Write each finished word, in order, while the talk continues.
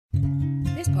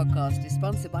podcast is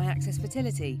sponsored by Access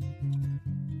Fertility.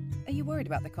 Are you worried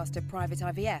about the cost of private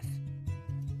IVF?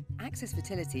 Access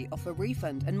Fertility offer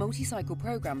refund and multi-cycle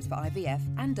programs for IVF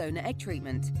and donor egg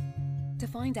treatment. To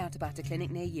find out about a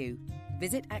clinic near you,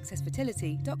 visit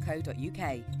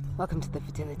accessfertility.co.uk. Welcome to the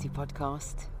Fertility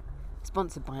Podcast,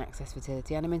 sponsored by Access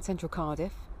Fertility, and I'm in central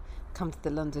Cardiff. Come to the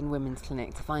London Women's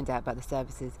Clinic to find out about the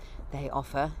services they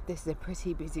offer. This is a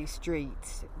pretty busy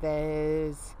street.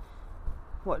 There's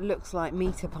what looks like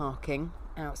meter parking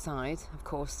outside. Of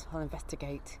course, I'll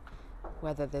investigate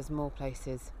whether there's more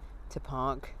places to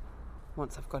park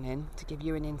once I've gone in to give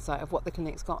you an insight of what the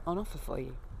clinic's got on offer for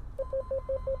you.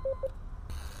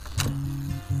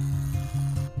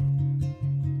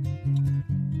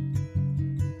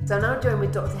 So now I'm joined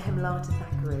with Dr. Hemlata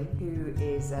Thackeray, who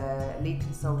is a lead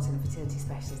consultant and fertility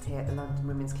specialist here at the London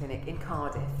Women's Clinic in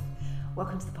Cardiff.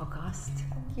 Welcome to the podcast.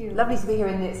 Thank you. Lovely to be here,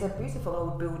 and it's a beautiful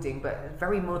old building, but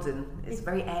very modern. It's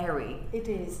very airy. It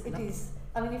is.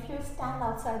 I mean, if you stand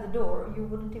outside the door, you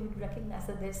wouldn't even recognize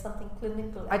that there's something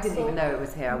clinical. I didn't even know it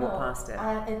was here. I walked past it.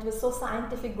 It was so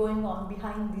scientific going on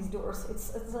behind these doors.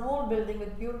 It's an old building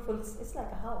with beautiful. It's like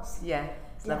a house. Yeah,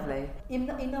 it's lovely.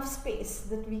 Enough space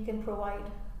that we can provide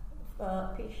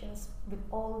patients with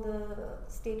all the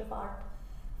state-of-art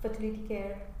fertility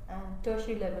care and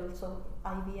tertiary level, so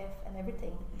IVF and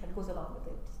everything that goes along with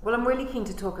it. Well, I'm really keen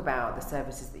to talk about the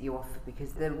services that you offer,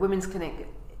 because the Women's Clinic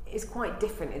is quite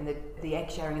different in the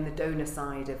egg sharing and the donor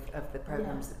side of the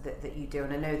programs that you do,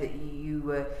 and I know that you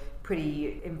were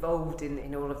pretty involved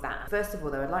in all of that. First of all,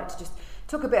 though, I'd like to just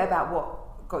talk a bit about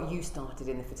what got you started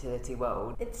in the fertility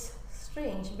world. It's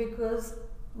strange because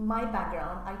my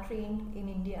background, I trained in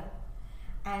India,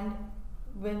 and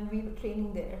when we were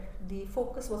training there, the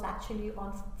focus was actually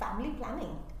on family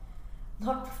planning,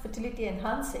 not fertility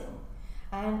enhancing.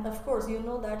 And of course, you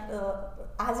know that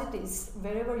as it is,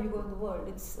 wherever you go in the world,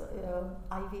 it's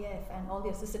IVF and all the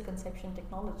assisted conception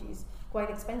technologies quite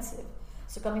expensive.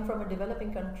 So coming from a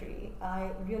developing country,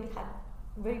 I really had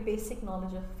very basic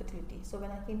knowledge of fertility. So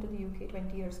when I came to the UK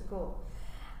 20 years ago,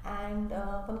 and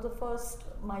one of the first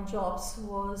my jobs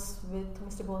was with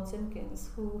Mr. Bowen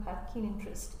Simpkins, who had keen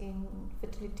interest in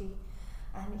fertility,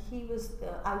 and he was.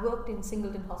 I worked in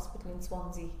Singleton Hospital in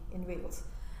Swansea in Wales,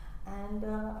 and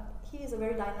he is a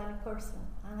very dynamic person,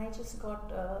 and I just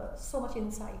got so much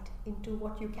insight into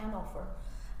what you can offer.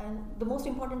 And the most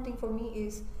important thing for me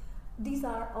is these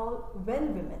are all well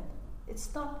women.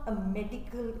 It's not a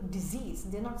medical disease.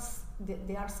 They're not.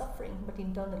 They are suffering, but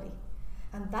internally.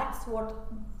 And that's what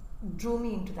drew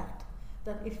me into that.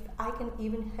 That if I can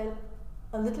even help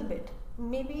a little bit,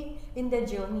 maybe in their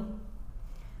journey,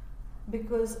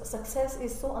 because success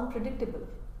is so unpredictable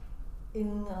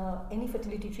in any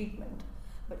fertility treatment.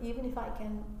 But even if I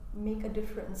can make a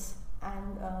difference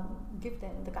and give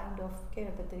them the kind of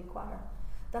care that they require,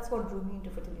 that's what drew me into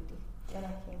fertility when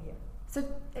I came here. So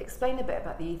explain a bit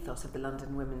about the ethos of the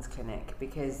London Women's Clinic,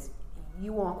 because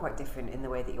you are quite different in the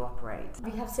way that you operate.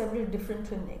 We have several different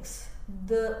clinics.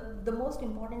 The most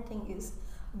important thing is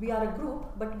we are a group,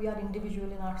 but we are individual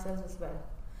in ourselves as well.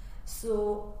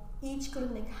 So each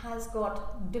clinic has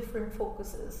got different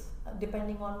focuses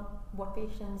depending on what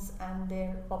patients and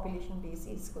their population base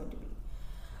is going to be.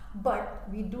 But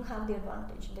we do have the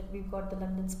advantage that we've got the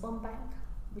London Sperm Bank,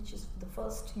 which is the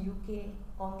first UK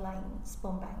online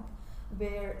sperm bank,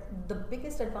 where the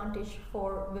biggest advantage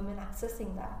for women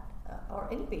accessing that or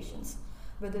any patients,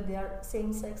 whether they are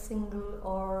same-sex, single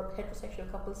or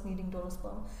heterosexual couples needing donor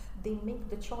sperm, they make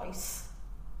the choice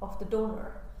of the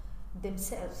donor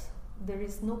themselves. There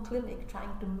is no clinic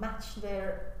trying to match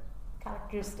their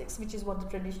characteristics, which is what the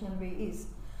traditional way is.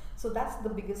 So that's the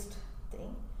biggest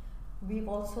thing. We've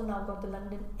also now got the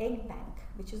London Egg Bank,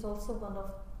 which is also one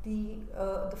of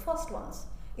the first ones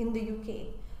in the UK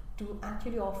to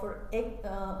actually offer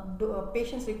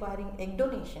patients requiring egg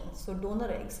donation, so donor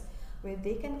eggs, where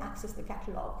they can access the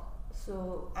catalogue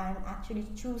and actually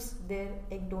choose their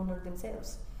egg donor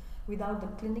themselves without the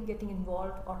clinic getting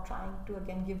involved or trying to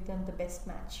again give them the best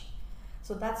match.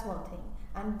 So that's one thing.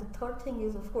 And the third thing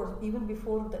is, of course, even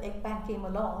before the egg bank came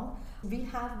along, we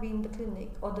have been the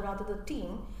clinic, or rather the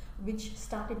team, which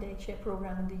started the egg share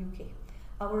program in the UK.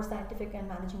 Our scientific and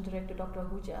managing director, Dr.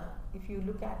 Ahuja, if you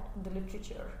look at the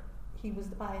literature, he was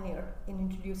the pioneer in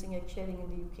introducing egg sharing in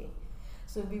the UK.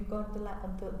 So we've got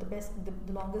the best,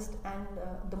 the longest and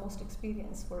the most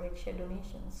experience for egg share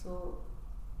donation. So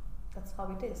that's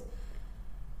how it is.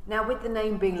 Now, with the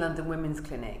name being London Women's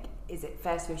Clinic, is it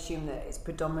fair to assume that it's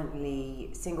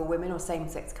predominantly single women or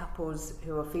same-sex couples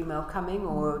who are female coming,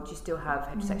 or do you still have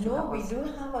heterosexual couples? No, we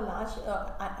do have a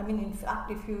large, in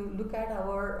fact, if you look at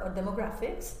our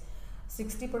demographics,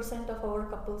 60% of our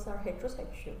couples are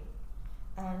heterosexual,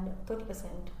 and 30%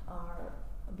 are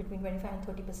between 25 and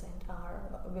 30% are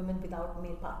women without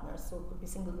male partners, so it could be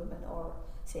single women or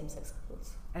same-sex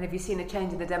couples. And have you seen a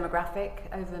change in the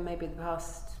demographic over maybe the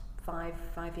past five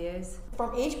years?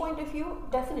 From age point of view,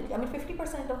 definitely. I mean,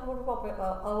 50% of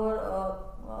our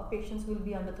patients will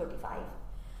be under 35,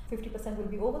 50% will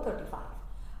be over 35,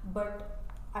 but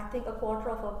I think a quarter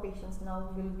of our patients now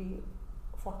will be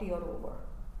 40 or over.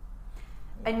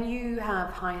 And you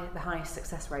have the highest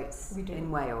success rates in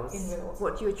Wales. In Wales.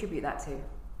 What do you attribute that to?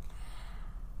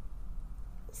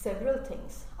 Several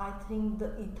things. I think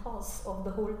the ethos of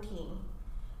the whole team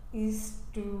is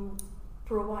to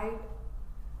provide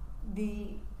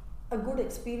a good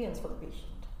experience for the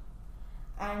patient,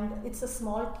 and it's a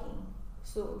small team,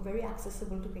 so very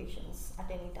accessible to patients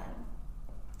at any time.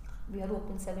 We are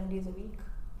open 7 days a week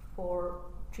for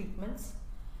treatments.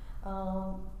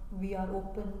 We are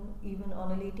open even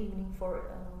on a late evening for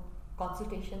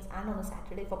consultations, and on a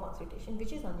Saturday for consultation,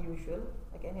 which is unusual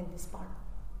again in this part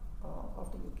of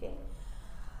the UK.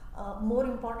 More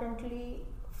importantly,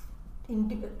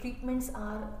 treatments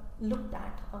are looked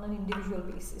at on an individual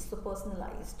basis, so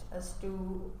personalized as to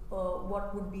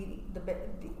what would be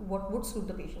what would suit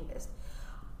the patient best.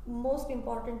 Most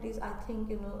important is, I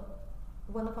think,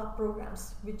 one of our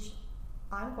programs which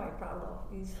I'm quite proud of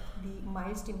is the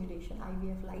mild stimulation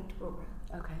IVF light program.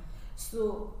 Okay.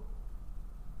 So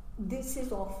this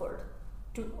is offered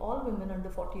to all women under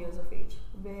 40 years of age,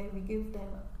 where we give them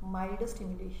milder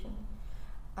stimulation,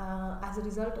 as a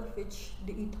result of which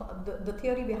the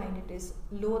theory behind it is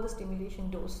lower the stimulation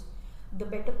dose, the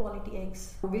better quality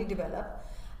eggs will develop,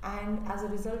 and as a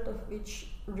result of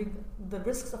which the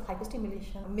risks of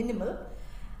hyperstimulation are minimal,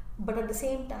 but at the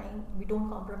same time we don't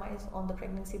compromise on the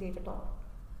pregnancy rate at all.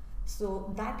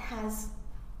 So that has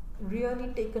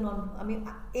really taken on, I mean,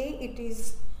 it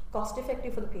is cost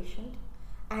effective for the patient,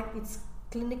 and it's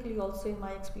clinically also, in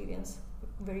my experience,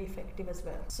 very effective as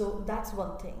well. So that's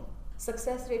one thing.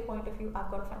 Success rate point of view,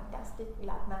 I've got a fantastic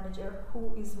lab manager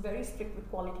who is very strict with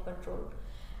quality control,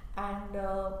 and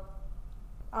our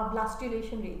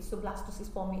blastulation rate, so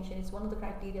blastocyst formation, is one of the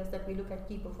criteria that we look at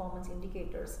key performance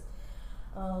indicators,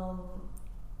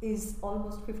 is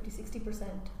almost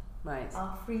 50-60%. Right.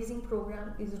 Our freezing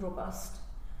program is robust.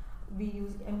 We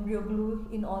use embryo glue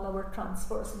in all our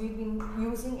transfers. We've been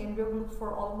using embryo glue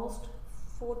for almost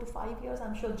 4 to 5 years.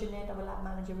 I'm sure Jeanette, our lab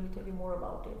manager, will tell you more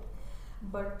about it.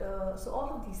 But so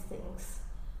all of these things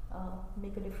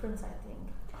make a difference, I think.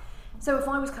 So if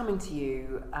I was coming to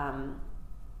you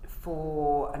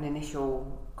for an initial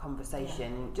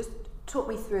conversation, just talk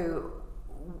me through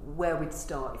where we'd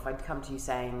start. If I'd come to you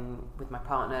saying, with my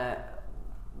partner,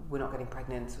 we're not getting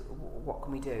pregnant, what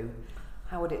can we do?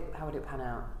 How would it pan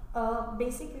out?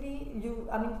 Basically,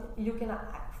 you can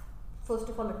first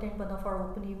of all attend one of our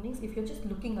open evenings if you're just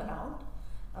looking around.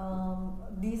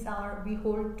 We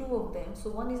hold 2 of them. So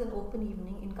one is an open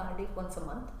evening in Cardiff once a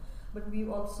month, but we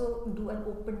also do an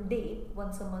open day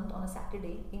once a month on a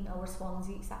Saturday in our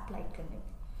Swansea satellite clinic.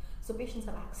 So patients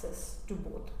have access to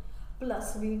both.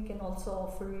 Plus, we can also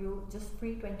offer you just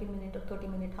free 20-minute or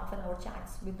 30-minute, half-an-hour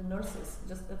chats with the nurses,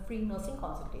 just a free nursing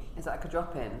consultation. Is that like a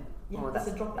drop-in? Yeah, that's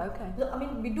a drop-in. Okay. So, I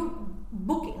mean, we do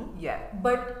booking, yeah,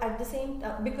 but at the same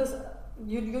time, because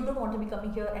you don't want to be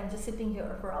coming here and just sitting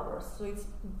here for hours, so it's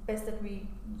best that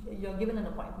you're given an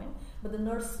appointment. But the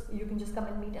nurse, you can just come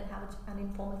and meet and have an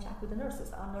informal chat with the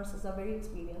nurses. Our nurses are very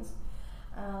experienced.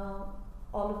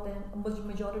 All of them,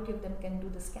 majority of them can do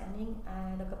the scanning,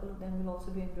 and a couple of them will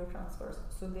also do embryo transfers.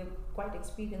 So they're quite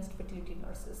experienced fertility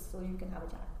nurses, so you can have a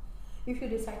chat. If you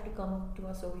decide to come to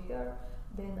us over here,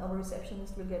 then our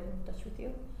receptionist will get in touch with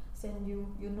you, send you,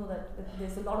 know that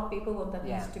there's a lot of paperwork that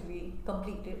needs to be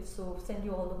completed, so send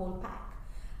you all the whole pack.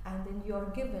 And then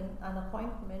you're given an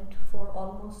appointment for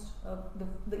almost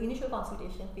the initial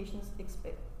consultation.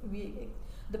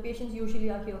 The patients usually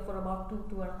are here for about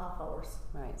 2.5 hours.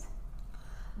 Right.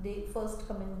 They first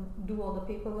come and do all the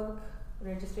paperwork,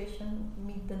 registration,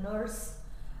 meet the nurse.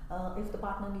 If the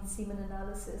partner needs semen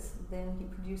analysis, then he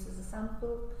produces a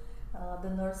sample. The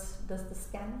nurse does the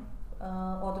scan,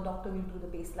 or the doctor will do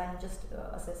the baseline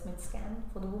assessment scan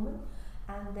for the woman,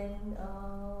 and then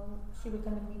she will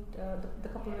come and meet the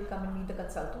couple will come and meet the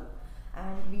consultant,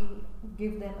 and we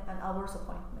give them an hour's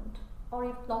appointment, or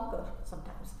even longer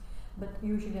sometimes, but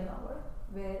usually an hour,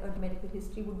 where a medical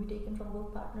history would be taken from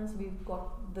both partners. We've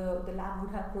got the lab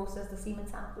would have processed the semen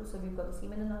sample, so we've got the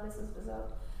semen analysis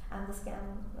result and the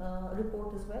scan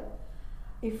report as well.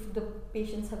 If the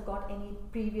patients have got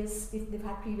if they've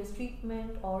had previous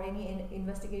treatment or any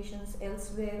investigations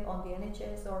elsewhere on the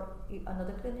NHS or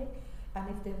another clinic, and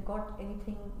if they've got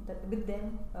anything that with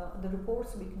them, the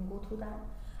reports, we can go through that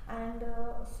and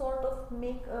sort of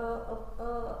make a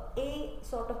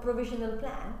sort of provisional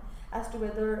plan as to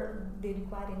whether they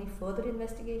require any further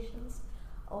investigations,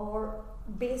 or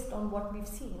based on what we've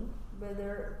seen,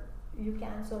 whether you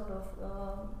can sort of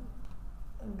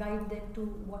guide them to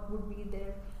what would be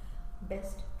their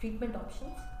best treatment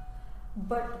options.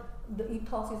 But the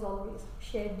ethos is always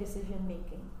shared decision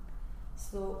making.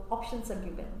 So options are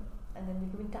given, and then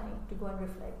we're given time to go and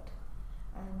reflect,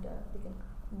 and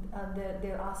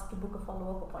they're asked to book a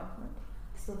follow-up appointment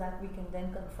so that we can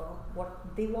then confirm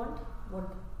what they want,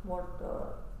 what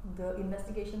the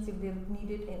investigations, if they've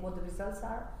needed, and what the results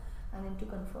are, and then to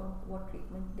confirm what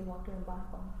treatment they want to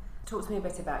embark on. Talk to me a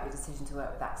bit about your decision to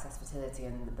work with Access Fertility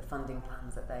and the funding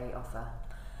plans that they offer.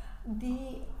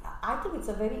 I think it's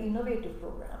a very innovative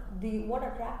program. What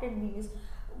attracted me is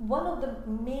one of the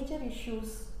major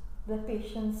issues that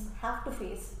patients have to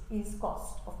face is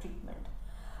cost of treatment.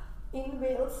 In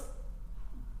Wales,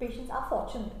 patients are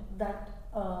fortunate that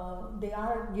they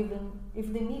are given,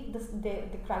 if they meet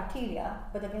the criteria,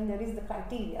 but again there is the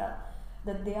criteria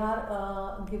that they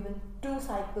are given 2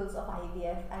 cycles of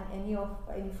IVF, and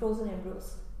any frozen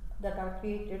embryos that are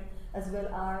created as well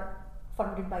are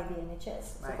funded by the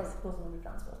NHS, right. So for frozen embryo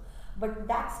transfer. But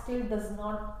that still does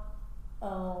not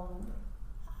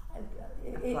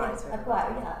it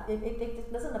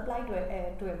doesn't apply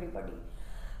to everybody.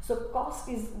 So cost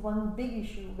is one big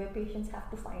issue where patients have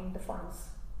to find the funds.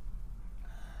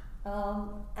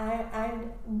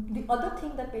 And the other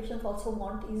thing that patients also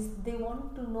want is they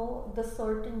want to know the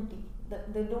certainty,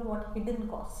 that they don't want hidden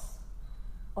costs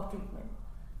of treatment,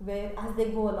 where as they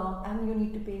go along, and you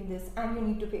need to pay this, and you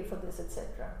need to pay for this,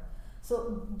 etc.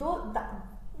 So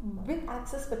with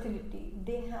Access Fertility,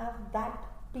 they have that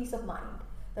peace of mind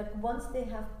that once they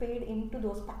have paid into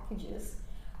those packages,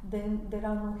 then there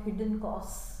are no hidden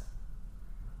costs,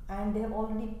 and they have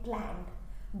already planned.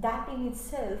 That in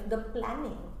itself, the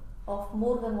planning of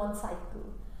more than one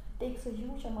cycle, takes a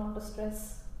huge amount of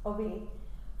stress away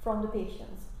from the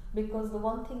patients, because the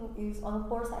one thing is, on a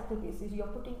per cycle basis, you're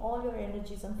putting all your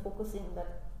energies and focusing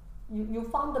that you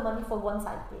found the money for one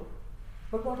cycle,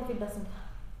 but what if it doesn't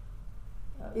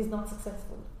is not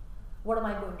successful? What am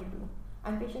I going to do?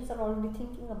 And patients are already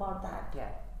thinking about that.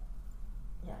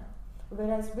 Yeah.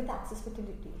 Whereas with Access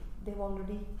Fertility, they've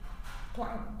already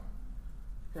planned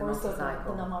for a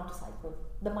certain amount of cycle.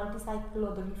 The multi-cycle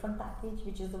or the refund package,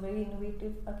 which is a very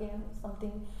innovative, again,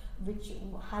 something which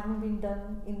hadn't been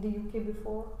done in the UK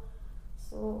before.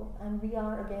 So, and we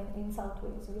are again in South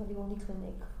Wales, we are the only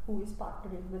clinic who is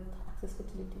partnering with Access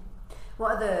Fertility.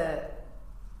 What other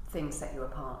things set you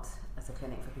apart as a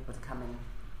clinic for people to come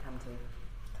to?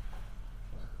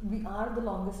 We are the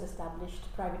longest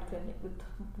established private clinic with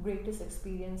greatest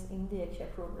experience in the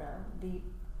HF program. The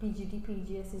PGD,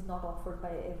 PGS is not offered by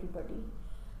everybody.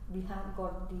 We have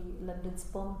got the London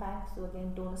sperm bank, so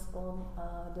again donor sperm,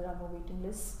 there are no waiting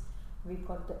lists. We've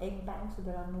got the egg bank, so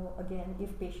there are no, again,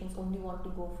 if patients only want to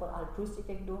go for altruistic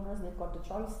egg donors, they've got the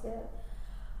choice there.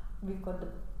 We've got the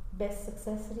best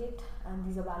success rate, and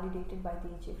these are validated by the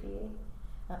HFEA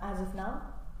as of now.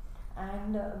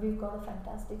 And we've got a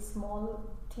fantastic small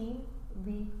team.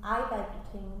 I like to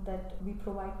think that we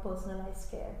provide personalized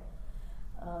care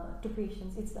to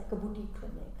patients. It's like a boutique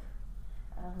clinic.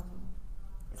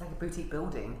 It's like a boutique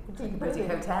building. It's like a building.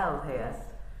 boutique hotel here. Yes.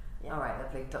 Yeah. All right,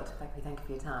 lovely. Dr. Thackeray, thank you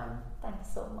for your time.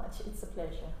 Thanks so much. It's a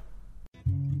pleasure.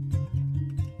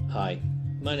 Hi,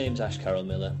 my name's Ash Carroll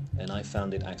Miller, and I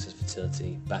founded Access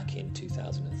Fertility back in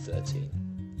 2013.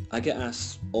 I get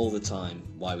asked all the time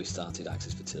why we started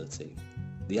Access Fertility.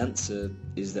 The answer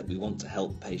is that we want to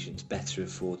help patients better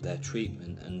afford their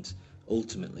treatment and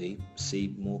ultimately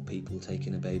see more people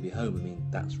taking a baby home. I mean,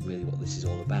 that's really what this is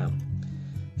all about.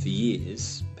 For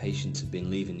years, patients have been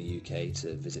leaving the UK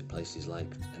to visit places like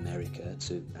America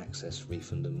to access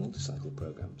refund and multi-cycle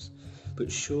programs.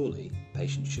 But surely,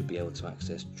 patients should be able to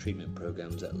access treatment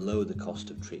programs that lower the cost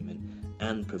of treatment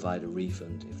and provide a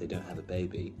refund if they don't have a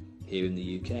baby here in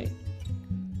the UK.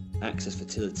 Access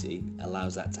Fertility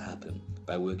allows that to happen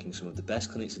by working with some of the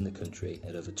best clinics in the country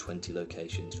at over 20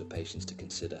 locations for patients to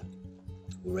consider.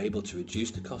 We're able to reduce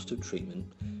the cost of treatment,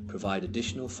 provide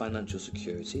additional financial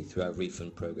security through our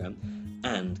refund program,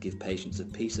 and give patients the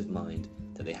peace of mind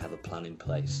that they have a plan in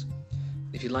place.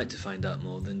 If you'd like to find out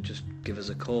more, then just give us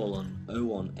a call on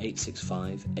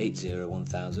 01865 80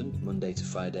 1000 Monday to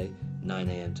Friday 9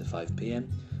 a.m. to 5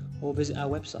 p.m, or visit our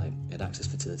website at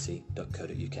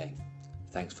accessfertility.co.uk.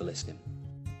 Thanks for listening.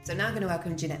 So now I'm going to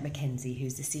welcome Jeanette Mackenzie,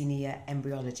 who's the senior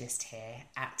embryologist here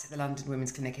at the London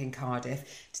Women's Clinic in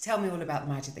Cardiff, to tell me all about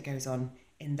the magic that goes on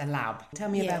in the lab. Tell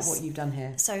me about what you've done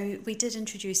here. So we did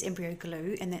introduce embryo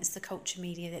glue, and that's the culture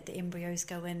media that the embryos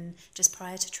go in just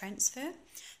prior to transfer.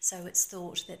 So it's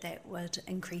thought that that would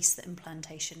increase the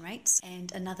implantation rates.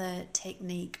 And another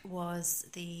technique was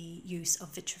the use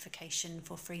of vitrification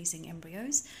for freezing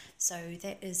embryos. So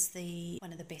that is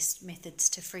one of the best methods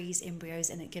to freeze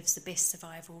embryos, and it gives the best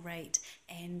survival rate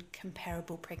and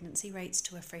comparable pregnancy rates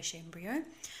to a fresh embryo.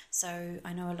 So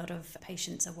I know a lot of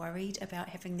patients are worried about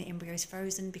having the embryos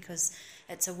frozen because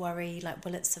it's a worry, like,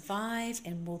 will it survive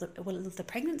and will the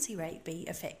pregnancy rate be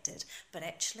affected? But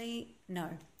actually, no.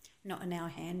 Not in our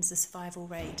hands. The survival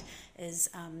rate is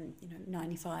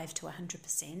 95 to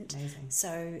 100%. Amazing.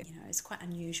 So it's quite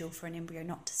unusual for an embryo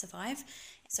not to survive.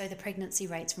 So the pregnancy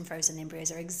rates from frozen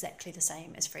embryos are exactly the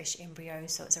same as fresh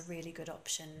embryos, so it's a really good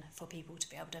option for people to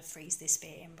be able to freeze their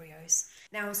spare embryos.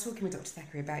 Now, I was talking with Dr.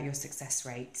 Thackeray about your success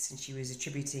rates, and she was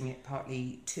attributing it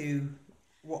partly to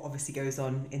what obviously goes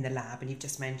on in the lab, and you've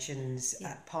just mentioned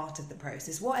part of the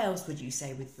process. What else would you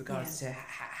say with regards to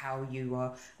how you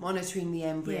are monitoring the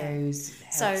embryos?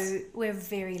 So we're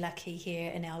very lucky here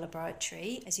in our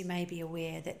laboratory. As you may be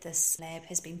aware, that this lab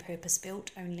has been purpose-built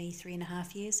only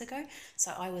 3.5 years ago.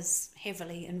 So I was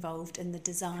heavily involved in the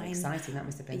design. How exciting that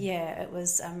must have been. Yeah, it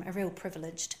was a real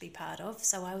privilege to be part of.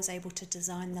 So I was able to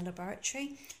design the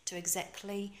laboratory to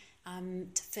exactly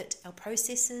to fit our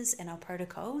processes and our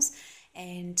protocols,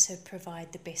 and to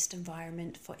provide the best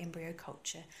environment for embryo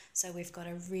culture. So we've got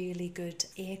a really good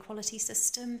air quality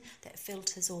system that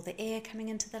filters all the air coming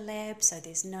into the lab, so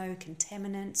there's no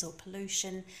contaminants or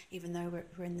pollution, even though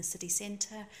we're in the city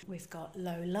centre. We've got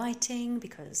low lighting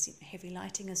because heavy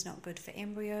lighting is not good for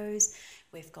embryos.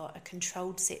 We've got a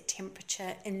controlled set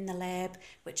temperature in the lab,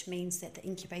 which means that the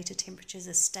incubator temperatures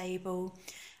are stable.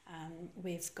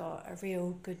 We've got a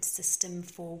real good system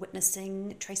for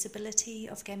witnessing traceability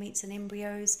of gametes and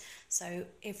embryos. So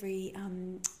every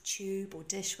tube or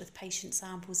dish with patient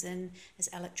samples in is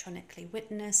electronically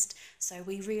witnessed. So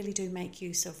we really do make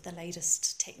use of the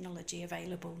latest technology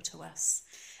available to us.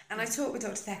 And I talked with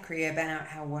Dr. Thackeray about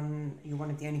how you're one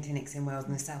of the only clinics in Wales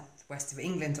and the southwest of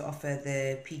England to offer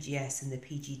the PGS and the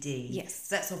PGD. Yes.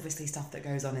 So that's obviously stuff that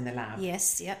goes on in the lab.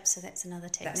 Yes, yep, so that's another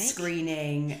technique. That's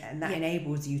screening, and that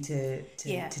enables you to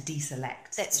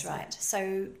deselect. That's right.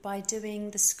 So by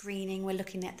doing the screening, we're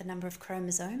looking at the number of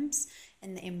chromosomes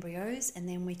in the embryos, and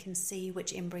then we can see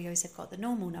which embryos have got the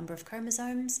normal number of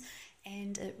chromosomes,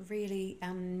 and it really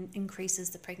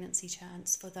increases the pregnancy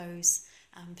chance for those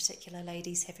particular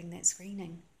ladies having that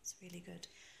screening. It's really good.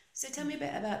 So tell me a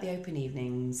bit about the open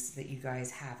evenings that you guys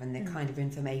have and the kind of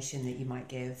information that you might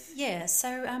give. Yeah,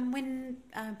 so when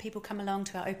people come along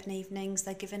to our open evenings,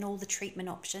 they're given all the treatment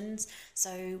options.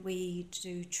 So we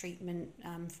do treatment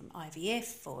from IVF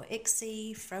for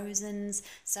ICSI, Frozens,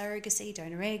 surrogacy,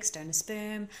 donor eggs, donor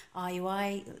sperm,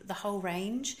 IUI, the whole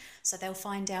range. So they'll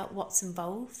find out what's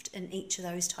involved in each of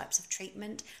those types of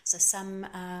treatment. So some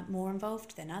are more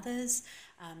involved than others.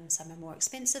 Some are more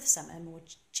expensive, some are more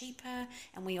cheaper,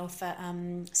 and we offer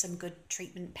some good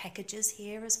treatment packages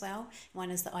here as well. One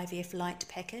is the IVF Light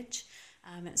package.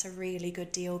 It's a really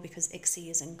good deal because ICSI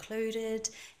is included,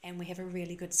 and we have a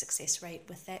really good success rate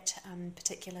with that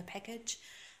particular package.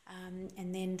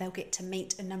 And then they'll get to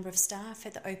meet a number of staff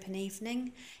at the open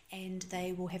evening, and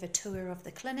they will have a tour of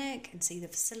the clinic and see the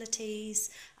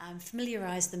facilities,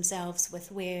 familiarise themselves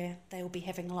with where they will be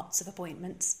having lots of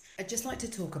appointments. I'd just like to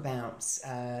talk about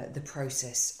the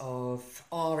process of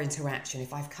our interaction.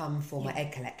 If I've come for my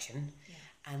egg collection,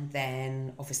 and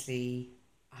then obviously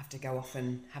I have to go off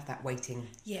and have that waiting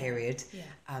period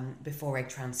before egg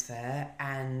transfer,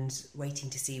 and waiting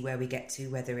to see where we get to,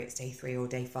 whether it's day 3 or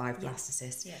day 5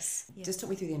 blastocyst. Yes. Just talk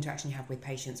me through the interaction you have with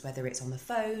patients, whether it's on the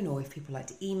phone or if people like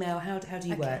to email. How do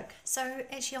you work? So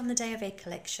actually on the day of egg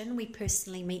collection, we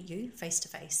personally meet you face to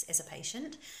face as a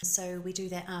patient. So we do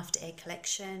that after egg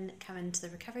collection, come into the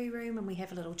recovery room, and we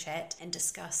have a little chat and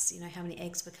discuss, how many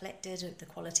eggs were collected, the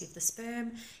quality of the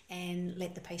sperm, and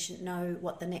let the patient know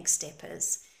what the next step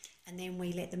is. And then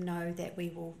we let them know that we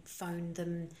will phone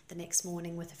them the next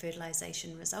morning with the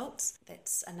fertilisation results.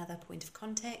 That's another point of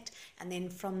contact. And then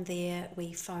from there,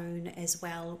 we phone as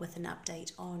well with an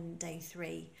update on day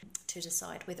 3 to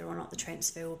decide whether or not the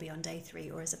transfer will be on day 3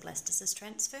 or as a blastocyst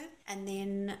transfer. And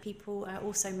then people are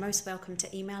also most welcome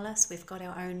to email us. We've got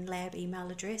our own lab email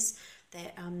address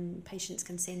that patients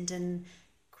can send in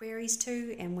queries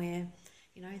to, and we're,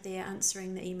 they're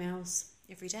answering the emails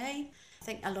every day. I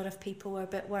think a lot of people are a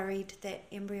bit worried that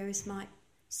embryos might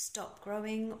stop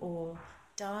growing or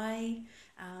die,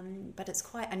 but it's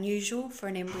quite unusual for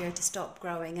an embryo to stop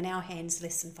growing. In our hands,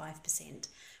 less than 5%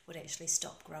 would actually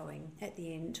stop growing at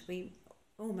the end. We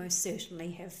almost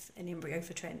certainly have an embryo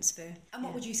for transfer. And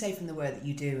what would you say from the work that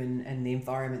you do and the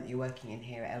environment that you're working in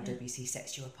here at LWC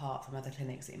sets you apart from other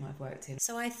clinics that you might have worked in?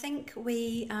 So I think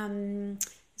we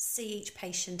see each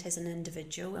patient as an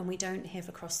individual, and we don't have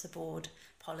across the board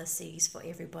policies for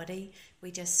everybody. We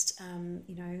just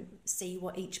see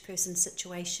what each person's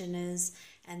situation is,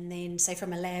 and then say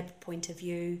from a lab point of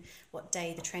view what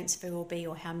day the transfer will be,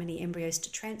 or how many embryos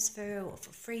to transfer, or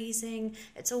for freezing.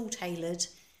 It's all tailored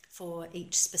for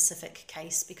each specific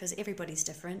case because everybody's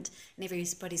different and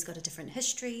everybody's got a different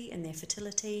history in their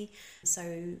fertility. So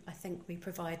I think we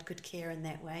provide good care in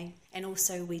that way. And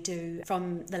also we do,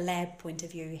 from the lab point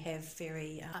of view, have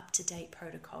very up-to-date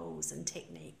protocols and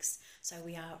techniques. So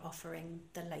we are offering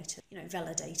the latest,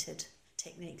 validated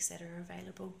techniques that are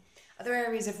available. Are there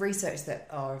areas of research that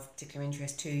are of particular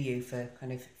interest to you for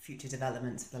kind of future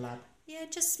developments of the lab? Yeah,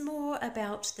 just more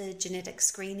about the genetic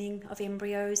screening of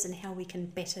embryos and how we can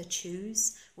better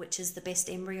choose which is the best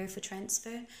embryo for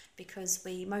transfer, because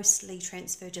we mostly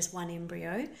transfer just one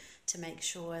embryo to make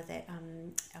sure that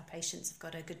our patients have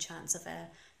got a good chance of a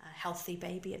healthy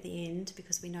baby at the end,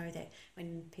 because we know that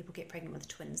when people get pregnant with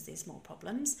twins there's more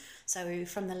problems. So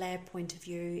from the lab point of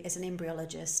view, as an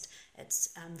embryologist, it's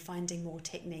finding more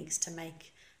techniques to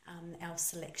make our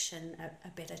selection a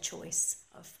better choice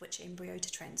of which embryo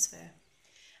to transfer.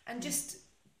 And just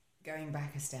going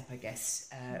back a step, I guess,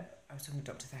 I was talking to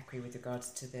Dr. Thackeray with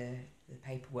regards to the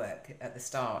paperwork at the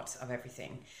start of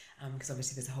everything, because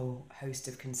obviously there's a whole host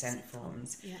of consent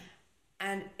forms. Yeah.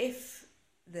 And if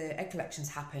the egg collections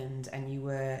happened and you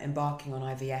were embarking on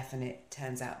IVF and it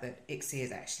turns out that ICSI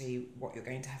is actually what you're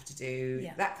going to have to do,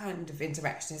 that kind of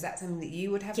interaction, is that something that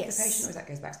you would have with the patient, or that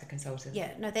goes back to the consultant?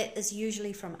 Yeah, no, that is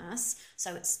usually from us.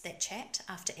 So it's that chat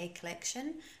after egg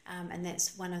collection, and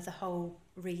that's one of the whole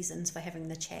reasons for having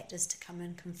the chat, is to come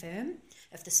and confirm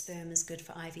if the sperm is good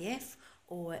for IVF,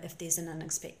 or if there's an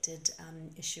unexpected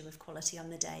issue of quality on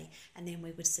the day, and then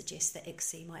we would suggest that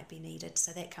ICSI might be needed.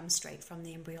 So that comes straight from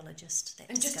the embryologist.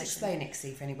 And just explain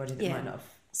ICSI for anybody that might not have.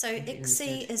 So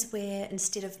ICSI is where,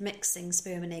 instead of mixing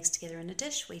sperm and eggs together in a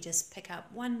dish, we just pick up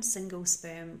one single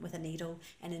sperm with a needle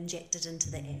and inject it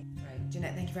into the egg. Right,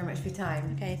 Jeanette, thank you very much for your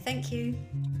time. Okay, thank you.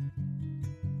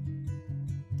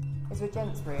 Is there a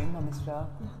gents room on this floor?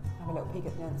 Have a little peek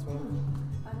at the gents room.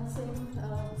 And the same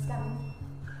scanning,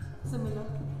 similar.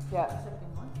 Yeah.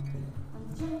 Second one.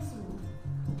 And the gents room.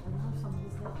 And now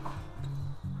somebody's there.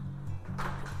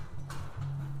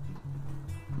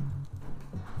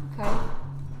 Okay.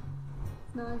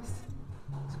 Nice.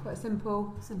 It's quite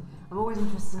simple. I'm always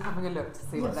interested in having a look to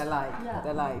see what they're like. Yeah. What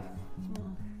they're like.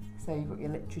 Mm. So you've got your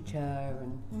literature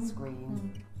and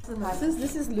screen. Mm.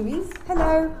 This is Louise.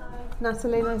 Hello. Hi.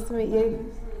 Natalie, nice to meet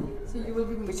you. So you will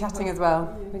be We're chatting as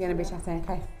well. We're going to be chatting,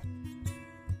 okay.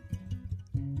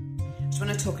 I just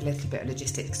want to talk a little bit of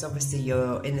logistics, because obviously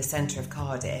you're in the centre of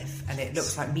Cardiff and it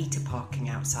looks like meter parking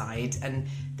outside, and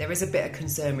there is a bit of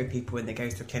concern with people when they go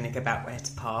to a clinic about where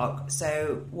to park.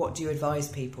 So what do you advise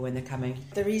people when they're coming?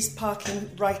 There is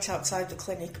parking right outside the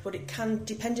clinic, but it can,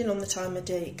 depending on the time of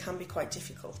day, it can be quite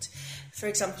difficult. For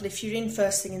example, if you're in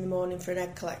first thing in the morning for an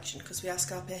egg collection, because we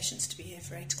ask our patients to be here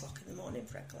for 8 o'clock in the morning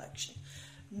for egg collection,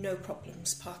 no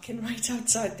problems parking right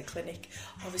outside the clinic.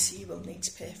 Obviously you will need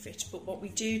to pay for it, but what we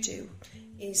do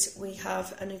is we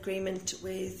have an agreement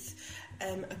with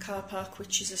a car park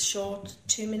which is a short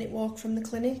 2-minute walk from the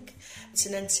clinic. It's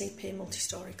an NCP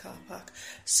multi-storey car park,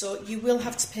 so you will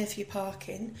have to pay for your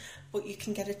parking, but you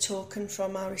can get a token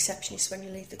from our receptionist when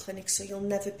you leave the clinic, so you'll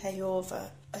never pay over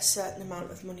a certain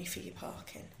amount of money for your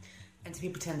parking. And do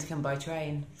people tend to come by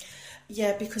train?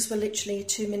 Yeah, because we're literally a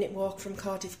 2-minute walk from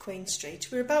Cardiff Queen Street.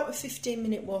 We're about a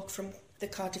 15-minute walk from the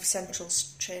Cardiff Central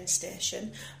train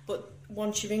station, but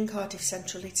once you're in Cardiff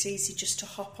Central, it's easy just to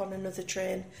hop on another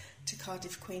train to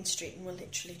Cardiff Queen Street, and we're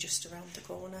literally just around the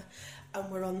corner,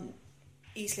 and we're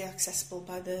easily accessible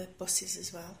by the buses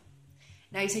as well.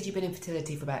 Now, you said you've been in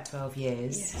fertility for about 12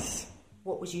 years. Yes.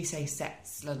 What would you say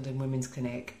sets London Women's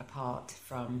Clinic apart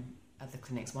from other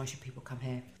clinics? Why should people come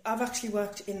here? I've actually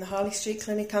worked in the Harley Street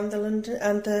Clinic and the London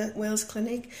and the Wales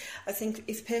Clinic. I think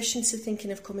if patients are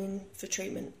thinking of coming for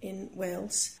treatment in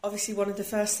Wales, obviously one of the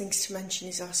first things to mention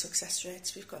is our success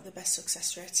rates. We've got the best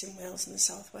success rates in Wales and the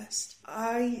South West.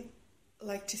 I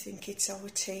like to think it's our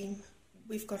team.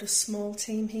 We've got a small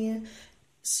team here,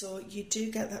 so you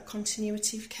do get that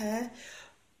continuity of care,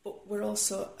 but we're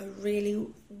also a really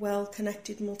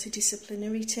well-connected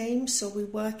multidisciplinary team, so we're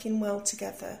working well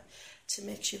together to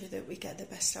make sure that we get the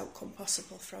best outcome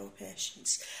possible for our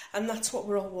patients. And that's what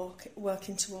we're all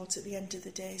working towards at the end of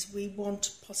the day, is we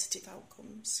want positive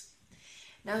outcomes.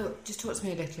 Now, just talk to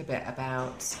me a little bit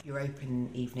about your open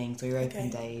evenings or your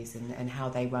open days and how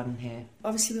they run here.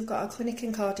 Obviously, we've got our clinic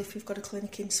in Cardiff, we've got a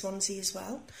clinic in Swansea as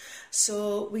well.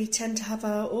 So we tend to have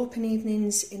our open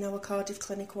evenings in our Cardiff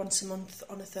clinic once a month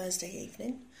on a Thursday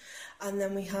evening. And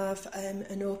then we have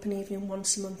an open evening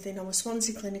once a month in our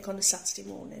Swansea clinic on a Saturday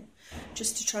morning,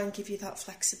 just to try and give you that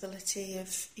flexibility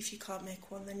of if you can't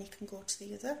make one, then you can go to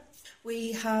the other.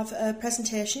 We have a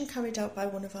presentation carried out by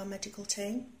one of our medical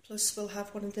team, plus we'll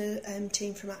have one of the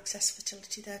team from Access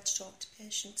Fertility there to talk to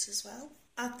patients as well.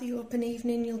 At the open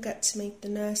evening, you'll get to meet the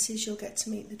nurses, you'll get to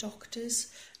meet the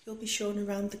doctors, you'll be shown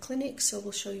around the clinic, so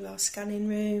we'll show you our scanning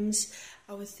rooms,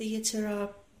 our theatre, our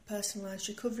personalised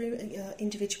recovery,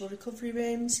 individual recovery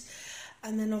rooms,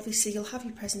 and then obviously you'll have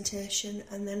your presentation.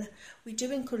 And then we do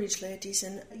encourage ladies,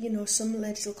 and some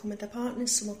ladies will come with their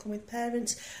partners, some will come with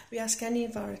parents. We ask any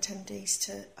of our attendees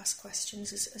to ask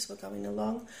questions as we're going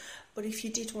along, but if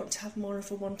you did want to have more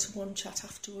of a one-to-one chat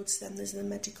afterwards, then there's the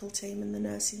medical team and the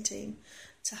nursing team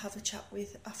to have a chat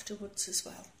with afterwards as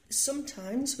well.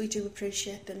 Sometimes we do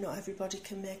appreciate that not everybody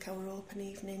can make our open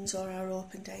evenings or our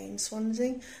open day in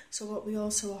Swansea, so what we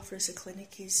also offer as a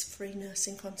clinic is free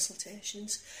nursing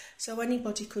consultations. So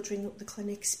anybody could ring up the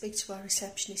clinic, speak to our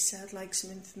receptionist, say I'd like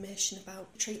some information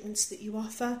about the treatments that you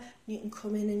offer. You can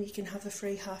come in and you can have a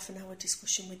free half an hour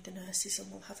discussion with the nurses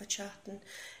and we'll have a chat, and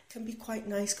it can be quite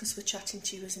nice because we're chatting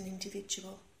to you as an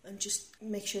individual and just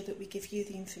make sure that we give you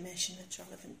the information that's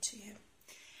relevant to you.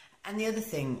 And the other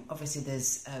thing, obviously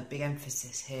there's a big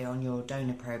emphasis here on your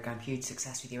donor programme, huge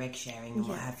success with your egg sharing and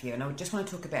what have you. And I just want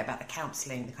to talk a bit about the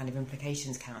counselling, the kind of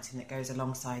implications counselling that goes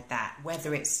alongside that,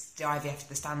 whether it's the IVF,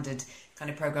 the standard kind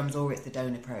of programmes, or it's the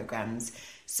donor programmes.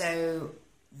 So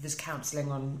there's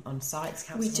counselling on site?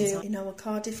 We do in our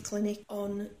Cardiff clinic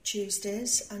on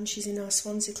Tuesdays, and she's in our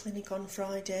Swansea clinic on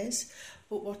Fridays.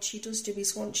 But what she does do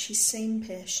is once she's seen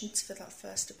patients for that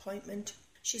first appointment,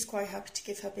 she's quite happy to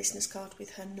give her business card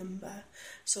with her number,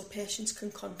 so patients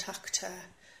can contact her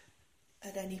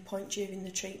at any point during the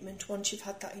treatment once you've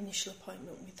had that initial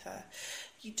appointment with her.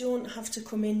 You don't have to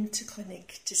come into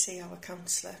clinic to see our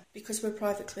counsellor. Because we're a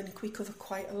private clinic, we cover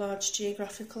quite a large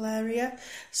geographical area,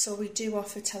 so we do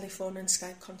offer telephone and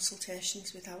Skype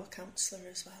consultations with our counsellor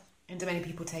as well. And do many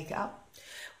people take it up?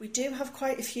 We do have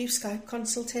quite a few Skype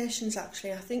consultations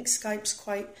actually. I think Skype's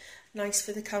quite nice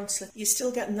for the counsellor. You're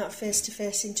still getting that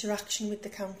face-to-face interaction with the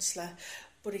counsellor,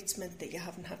 but it's meant that you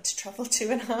haven't had to travel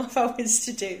 2.5 hours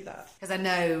to do that. Because I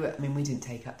know, we didn't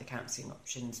take up the counselling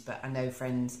options, but I know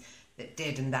friends that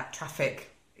did, and that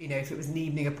traffic, if it was an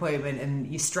evening appointment and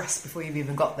you're stressed before you've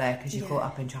even got there because you're caught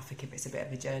up in traffic if it's a bit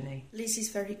of a journey. Lizzie's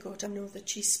very good. I know that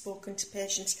she's spoken to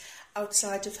patients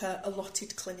outside of her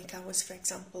allotted clinic hours, for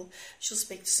example. She'll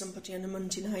speak to somebody on a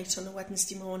Monday night, on a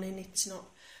Wednesday morning. It's not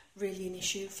really an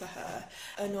issue for her.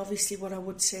 And obviously what I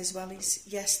would say as well is,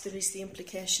 yes, there is the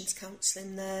implications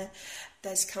counselling there.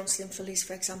 There's counselling for Liz,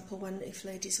 for example, if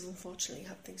ladies have unfortunately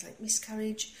had things like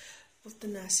miscarriage, but the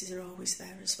nurses are always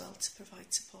there as well to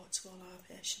provide support to all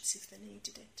our patients if they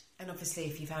needed it. And obviously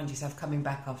if you found yourself coming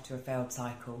back after a failed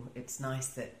cycle, it's nice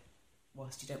that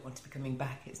whilst you don't want to be coming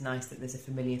back, it's nice that there's a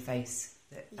familiar face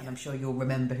and I'm sure you'll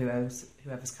remember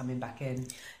whoever's coming back in.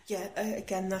 Yeah,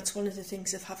 again, that's one of the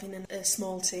things of having a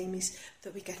small team is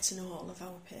that we get to know all of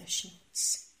our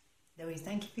patients. Louise,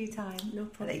 thank you for your time. No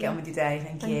problem. I'll let you get on with your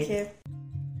day. Thank you.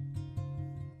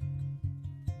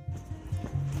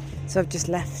 So I've just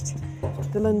left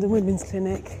the London Women's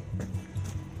Clinic.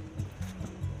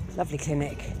 Lovely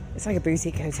clinic. It's like a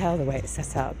boutique hotel the way it's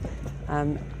set up.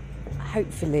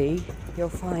 Hopefully you'll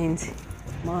find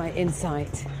my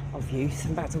insight of use.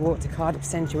 I'm about to walk to Cardiff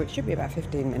Centre, which should be about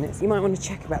 15 minutes. You might want to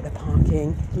check about the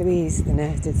parking. Louise, the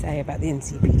nurse, did say about the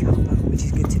NCP car park, which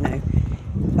is good to know.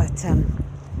 But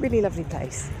really lovely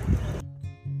place.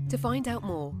 To find out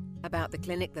more about the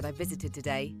clinic that I visited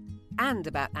today and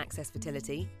about Access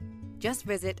Fertility, just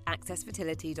visit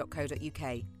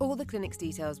accessfertility.co.uk. All the clinic's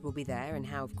details will be there, and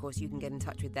how, of course, you can get in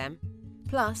touch with them,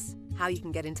 plus how you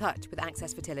can get in touch with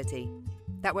Access Fertility.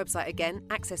 That website again,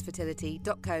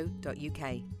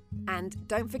 accessfertility.co.uk. And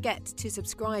don't forget to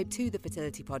subscribe to the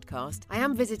Fertility Podcast. I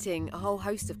am visiting a whole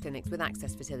host of clinics with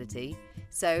Access Fertility,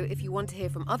 so if you want to hear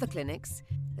from other clinics,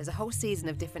 there's a whole season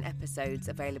of different episodes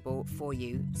available for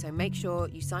you. So make sure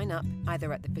you sign up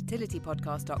either at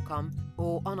thefertilitypodcast.com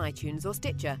or on iTunes or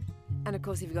Stitcher. And of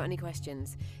course, if you've got any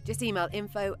questions, just email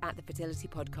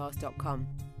info@thefertilitypodcast.com.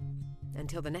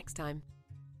 Until the next time.